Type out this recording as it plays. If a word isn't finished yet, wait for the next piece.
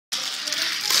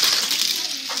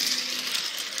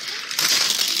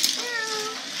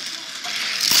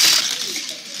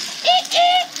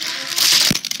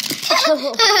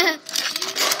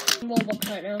Roblox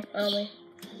right now, aren't we?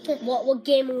 What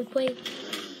game are we playing?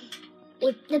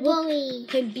 The bully.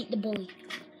 Can beat the bully.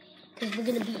 Because we're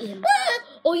gonna beat him.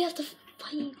 Oh, you have to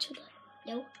fight each other.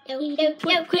 No.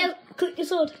 Click the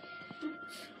sword.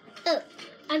 Oh,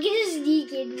 I'm gonna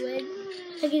sneak in one.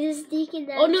 I'm gonna sneak in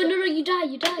there. Oh, no, you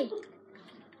die.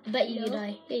 I bet you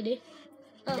die. Yeah, you do.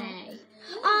 Oh. Die.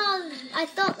 Oh, I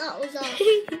thought that was all.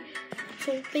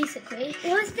 So basically,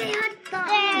 What's the hot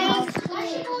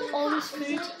all this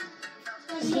food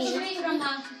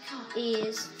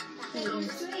is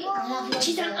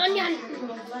cheese and onion.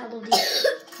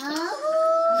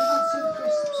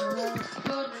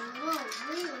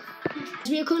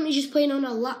 We are currently just playing on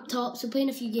our laptops. We're playing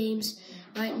a few games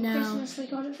right now. Christmas we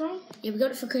got it from? Yeah, we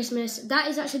got it for Christmas. That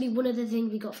is actually one of the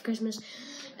things we got for Christmas.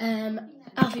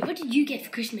 Alfie, what did you get for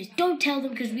Christmas? Don't tell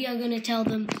them because we are going to tell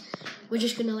them. We're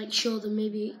just going to like show them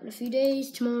maybe in a few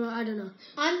days, tomorrow, I don't know.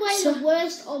 I'm playing the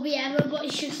worst obby ever, but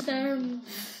it's just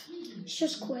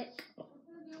quick.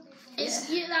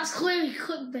 That's clearly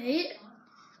clickbait.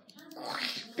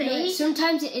 No,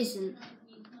 sometimes it isn't.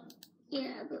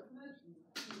 Yeah,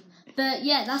 But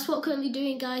yeah, that's what we're currently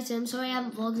doing, guys. I'm sorry I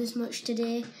haven't vlogged this much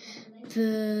today.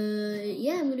 But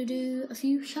yeah, I'm going to do a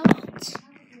few shout-outs.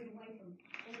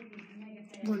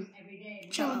 One.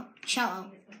 Shout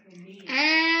out.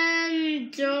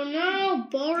 And don't know,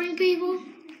 boring people.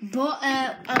 But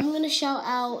I'm going to shout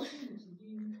out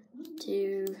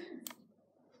to...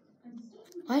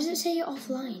 Why does it say you're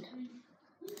offline?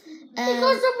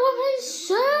 Because the woman's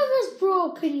server's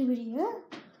broken, you idiot.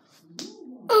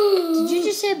 Did you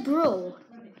just say bro?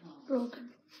 Broken.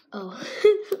 Oh.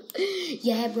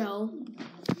 Yeah, bro.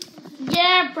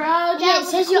 Yeah, bro. Yeah, it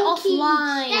says you're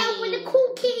offline. Down with the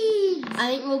cookies.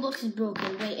 I think Roblox is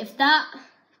broken. Wait, if that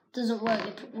doesn't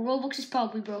work, Roblox is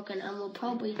probably broken and we're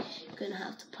probably going to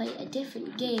have to play a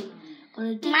different game on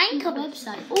a different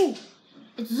website. Oh,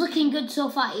 it's looking good so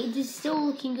far. It is still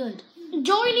looking good.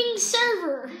 Joining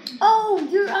server. Oh,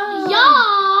 you're on.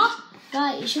 Yeah.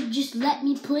 Right, it should just let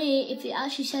me play. If it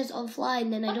actually says offline,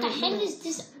 then I don't know. What the hell is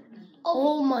this?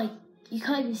 Oh my, you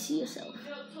can't even see yourself.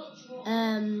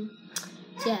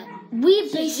 So yeah, we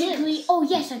basically, oh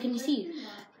yes, I can see you.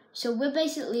 So we're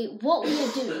basically, what we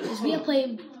are doing is we are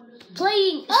playing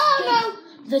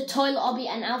the toilet obby,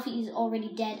 and Alfie is already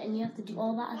dead and you have to do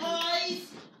all that again.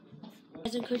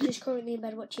 Guys, and Chris is currently in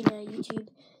bed watching YouTube.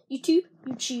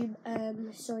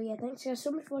 So yeah, thanks guys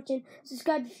so much for watching.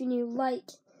 Subscribe if you're new,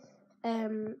 like,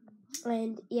 and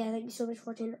yeah, thank you so much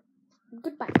for watching.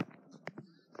 Goodbye.